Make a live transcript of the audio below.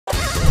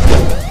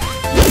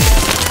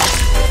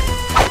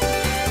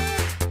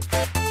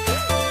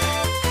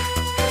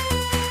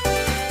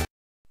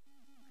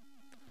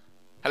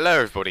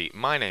Hello everybody,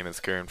 my name is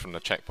Kieran from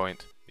The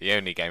Checkpoint, the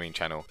only gaming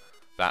channel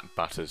that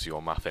butters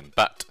your muffin.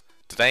 But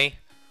today,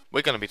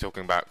 we're going to be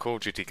talking about Call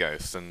of Duty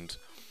Ghosts and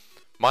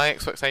my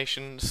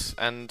expectations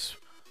and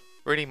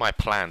really my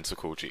plans for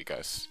Call of Duty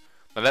Ghosts.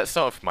 Now let's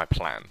start with my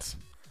plans.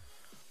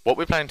 What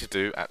we're planning to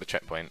do at The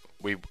Checkpoint,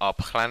 we are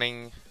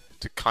planning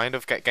to kind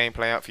of get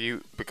gameplay out for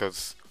you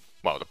because,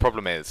 well, the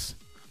problem is,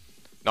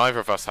 neither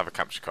of us have a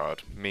capture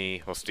card.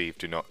 Me or Steve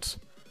do not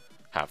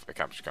have a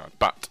capture card,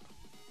 but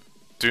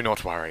do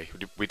not worry.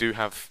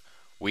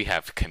 We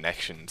have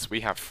connections. We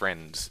have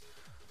friends.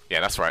 Yeah,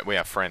 that's right. We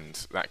have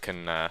friends that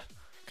can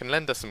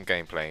lend us some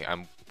gameplay,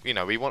 and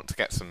we want to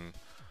get some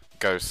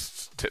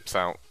Ghost tips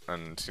out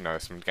and some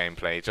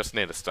gameplay just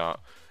near the start.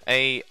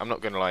 I'm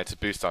not going to lie, to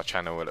boost our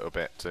channel a little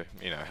bit to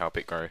help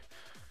it grow.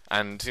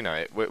 And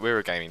we're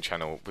a gaming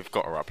channel. We've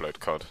got to upload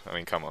COD. I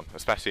mean, come on,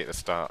 especially at the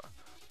start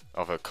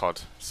of a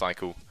COD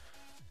cycle.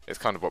 It's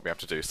kind of what we have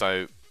to do.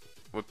 So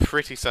we're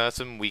pretty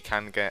certain we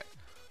can get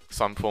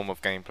some form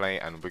of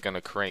gameplay, and we're going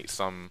to create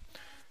some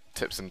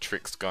tips and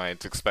tricks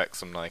guides. Expect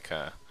some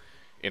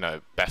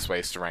best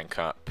ways to rank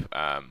up,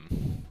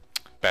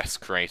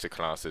 best creator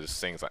classes,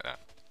 things like that.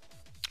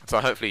 So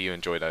hopefully you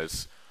enjoy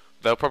those.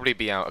 They'll probably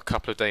be out a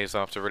couple of days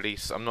after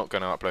release. I'm not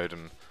going to upload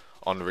them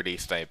on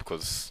release day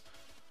because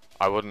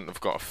I wouldn't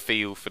have got a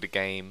feel for the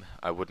game.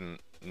 I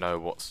wouldn't know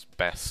what's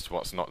best,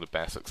 what's not the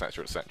best,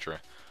 etc, etc.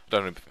 I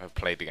don't have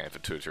played the game for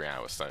 2 or 3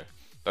 hours, so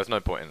there's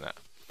no point in that.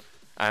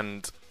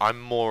 And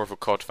I'm more of a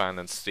COD fan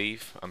than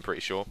Steve, I'm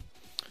pretty sure.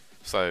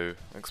 So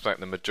expect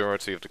the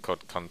majority of the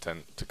COD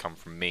content to come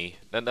from me.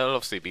 Then there'll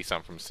obviously be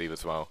some from Steve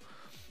as well.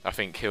 I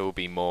think he'll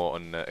be more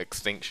on the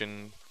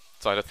Extinction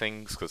side of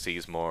things because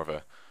he's more of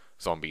a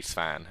zombies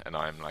fan, and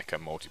I'm like a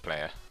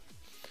multiplayer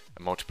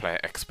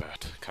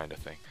expert kind of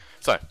thing.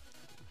 So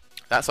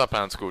that's our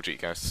plan to Call of Duty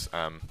Ghosts.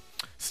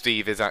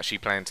 Steve is actually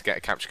planning to get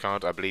a capture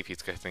card. I believe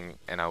he's getting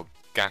an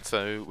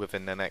Elgato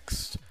within the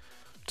next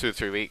 2 or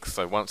 3 weeks,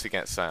 so once he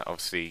gets that,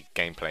 obviously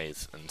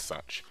gameplays and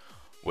such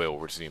will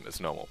resume as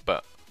normal.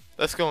 But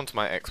let's go on to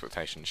my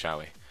expectations, shall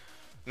we?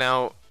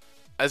 Now,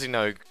 as you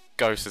know,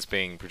 Ghost is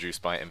being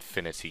produced by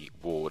Infinity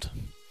Ward,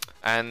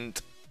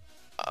 and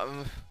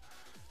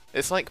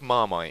it's like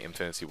Marmite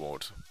Infinity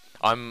Ward.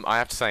 I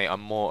have to say,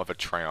 I'm more of a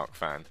Treyarch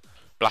fan.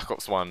 Black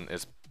Ops 1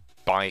 is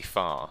by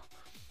far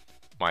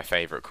my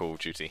favourite Call of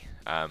Duty.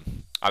 I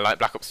like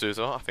Black Ops 2 as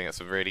well. I think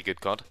it's a really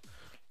good COD.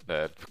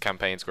 The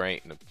campaign's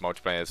great, the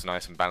multiplayer's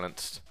nice and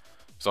balanced,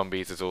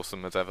 zombies is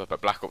awesome as ever,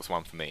 but Black Ops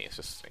 1 for me is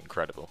just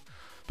incredible.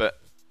 But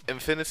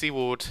Infinity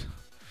Ward,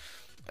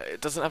 it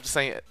doesn't have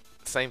the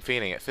same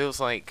feeling. It feels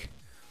like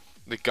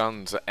the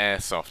guns are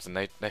airsoft and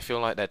they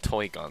feel like they're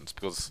toy guns,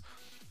 because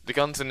the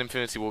guns in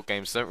Infinity Ward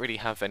games don't really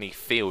have any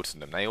feel to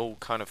them. They all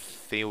kind of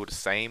feel the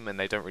same and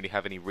they don't really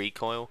have any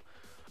recoil.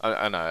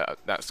 I know,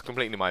 that's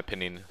completely my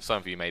opinion. Some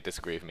of you may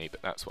disagree with me,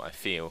 but that's what I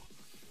feel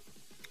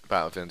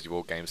about Infinity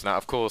Ward games. Now,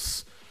 of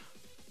course,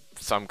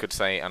 some could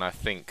say, and I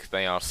think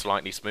they are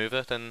slightly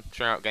smoother than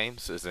Treyarch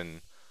games, as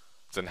in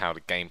how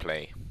the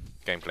gameplay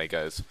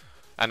goes.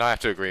 And I have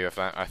to agree with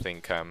that. I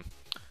think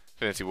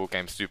Infinity Ward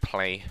games do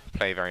play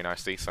very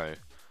nicely, so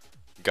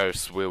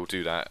Ghosts will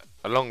do that,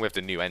 along with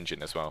the new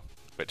engine as well,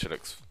 which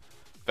looks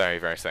very,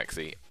 very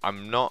sexy.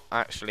 I'm not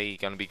actually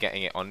going to be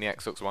getting it on the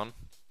Xbox One.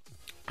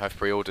 I've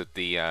pre-ordered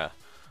the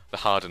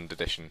hardened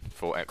edition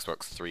for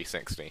Xbox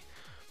 360,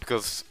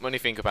 because when you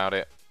think about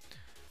it,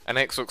 an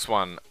Xbox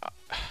One,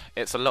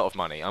 it's a lot of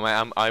money.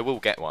 I will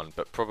get one,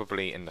 but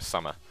probably in the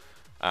summer,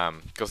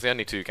 because the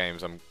only 2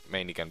 games I'm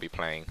mainly going to be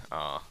playing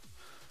are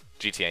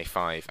GTA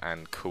 5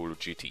 and Call of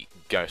Duty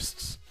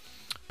Ghosts.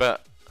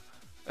 But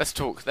let's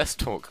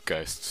talk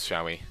Ghosts,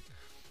 shall we?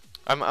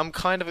 I'm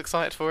kind of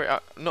excited for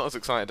it. Not as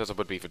excited as I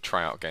would be for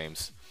Treyarch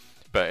games,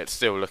 but it's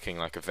still looking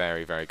like a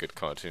very, very good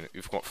COD.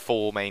 We've got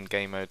 4 main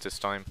game modes this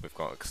time. We've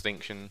got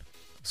Extinction,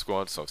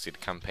 Squads, obviously the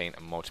campaign,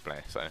 and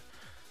multiplayer. So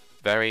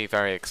very,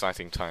 very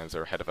exciting times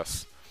are ahead of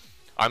us.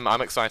 I'm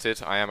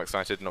excited. I am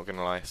excited, not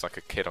gonna lie. It's like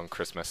a kid on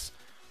Christmas.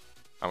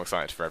 I'm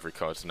excited for every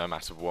COD, no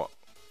matter what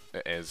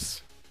it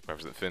is, whether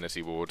it's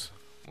Infinity Ward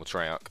or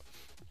Treyarch.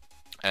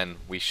 And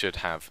we should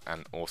have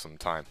an awesome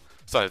time.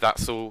 So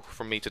that's all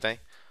from me today.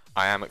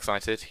 I am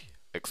excited.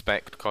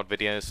 Expect COD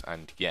videos,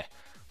 and yeah,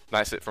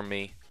 that's it from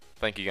me.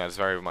 Thank you guys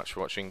very much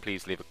for watching.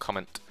 Please leave a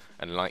comment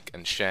and like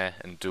and share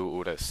and do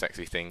all those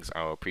sexy things.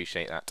 I will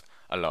appreciate that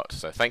a lot.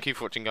 So thank you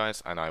for watching,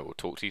 guys, and I will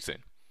talk to you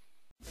soon.